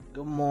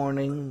good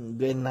morning,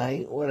 good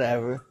night,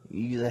 whatever.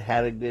 You either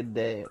had a good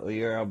day or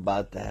you're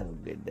about to have a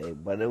good day.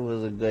 But it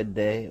was a good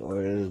day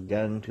or it is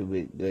going to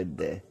be a good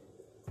day.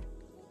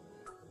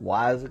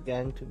 Why is it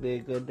going to be a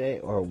good day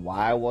or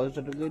why was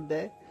it a good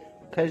day?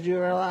 Because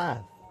you're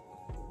alive.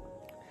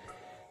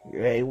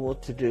 You're able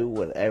to do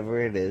whatever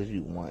it is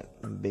you want,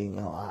 and being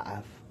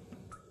alive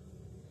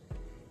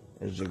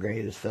is the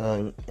greatest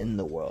feeling in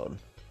the world.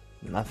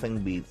 Nothing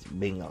beats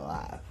being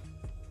alive.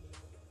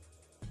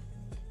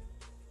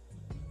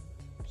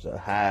 So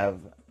have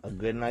a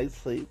good night's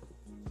sleep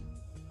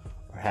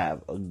or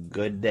have a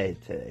good day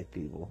today,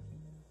 people.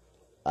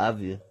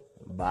 Love you.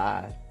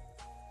 Bye.